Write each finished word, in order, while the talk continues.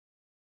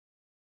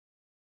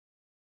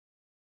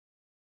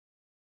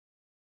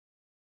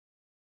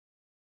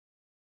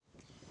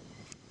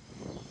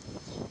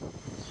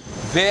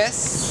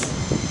This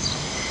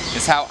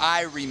is how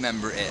I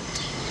remember it.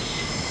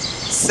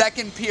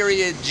 Second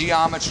period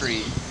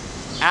geometry.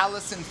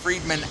 Allison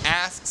Friedman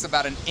asks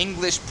about an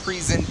English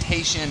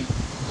presentation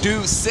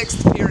due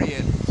 6th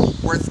period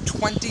worth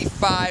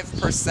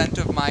 25%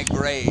 of my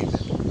grade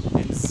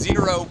and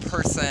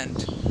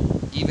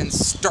 0% even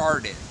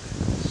started.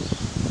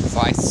 So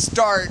I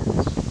start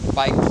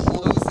by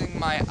closing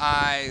my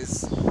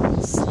eyes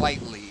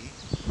slightly.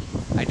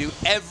 I do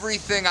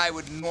everything I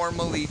would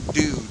normally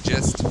do,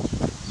 just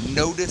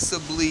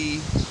noticeably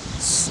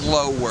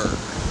slower,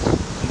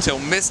 until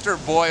Mr.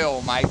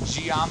 Boyle, my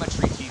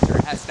geometry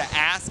teacher, has to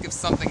ask if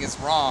something is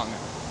wrong.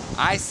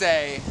 I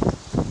say,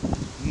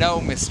 "No,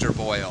 Mr.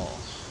 Boyle,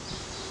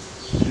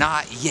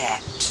 not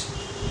yet."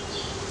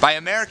 By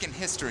American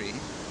history,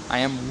 I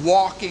am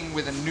walking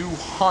with a new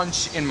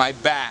hunch in my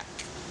back.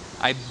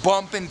 I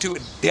bump into a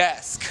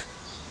desk,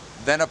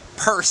 then a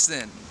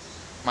person.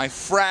 My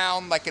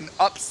frown like an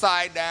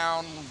upside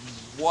down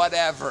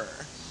whatever.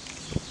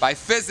 By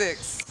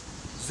physics,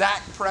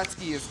 Zach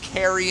Presky is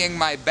carrying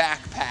my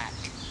backpack.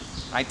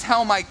 I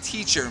tell my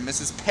teacher,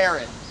 Mrs.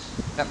 Parrott,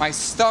 that my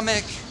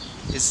stomach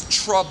is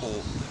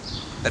troubled,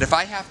 that if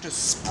I have to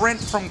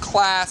sprint from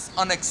class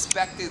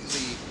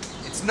unexpectedly,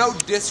 it's no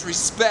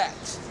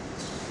disrespect,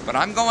 but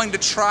I'm going to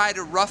try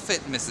to rough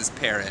it, Mrs.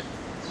 Parrott.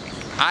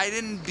 I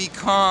didn't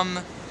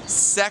become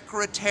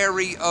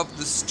secretary of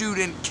the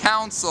student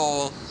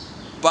council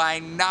by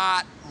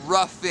not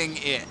roughing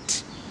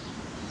it.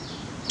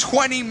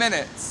 20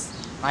 minutes,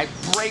 I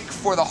break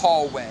for the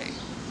hallway.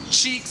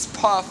 Cheeks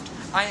puffed,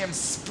 I am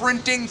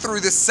sprinting through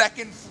the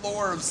 2nd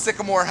floor of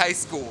Sycamore High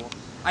School.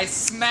 I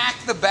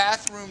smack the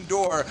bathroom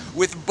door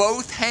with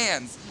both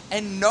hands,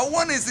 and no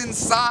one is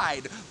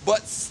inside,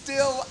 but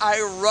still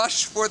I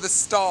rush for the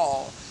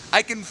stall.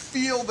 I can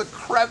feel the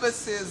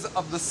crevices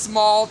of the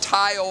small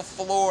tile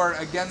floor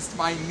against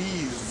my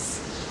knees.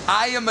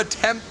 I am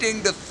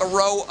attempting to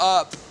throw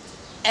up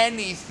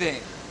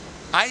anything.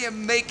 I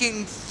am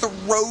making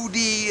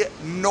throaty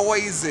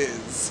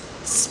noises,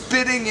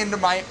 spitting into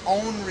my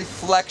own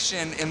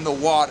reflection in the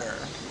water.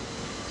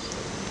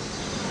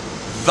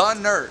 The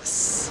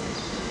nurse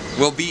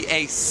will be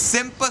a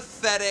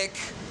sympathetic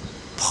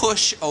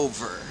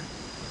pushover.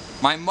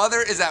 My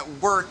mother is at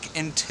work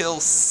until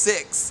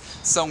 6,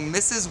 so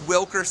Mrs.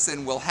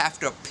 Wilkerson will have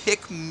to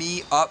pick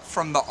me up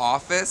from the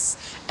office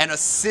and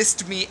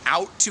assist me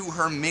out to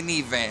her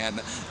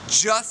minivan,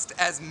 just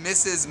as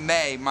Mrs.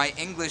 May, my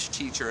English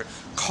teacher,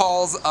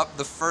 calls up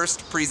the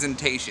first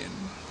presentation.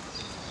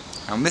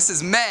 Now,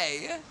 Mrs.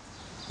 May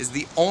is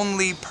the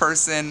only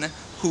person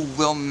who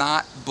will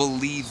not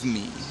believe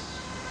me.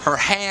 Her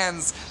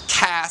hands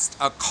cast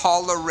a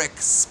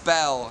choleric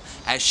spell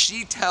as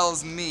she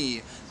tells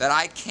me that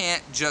I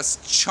can't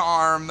just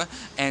charm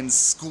and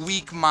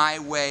squeak my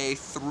way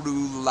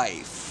through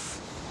life.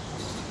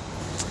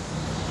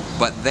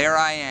 But there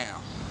I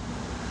am,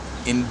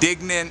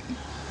 indignant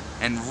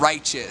and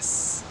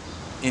righteous.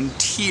 In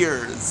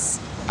tears,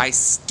 I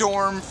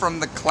storm from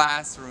the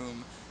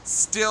classroom,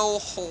 still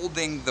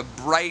holding the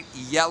bright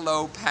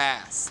yellow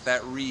pass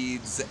that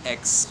reads,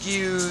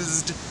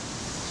 "Excused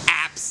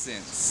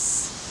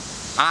absence."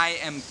 I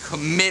am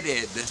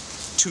committed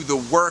to the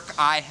work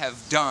I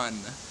have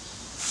done,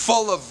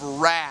 full of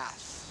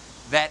wrath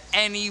that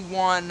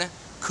anyone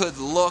could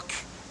look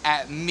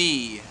at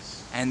me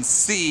and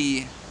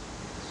see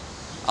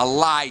a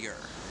liar.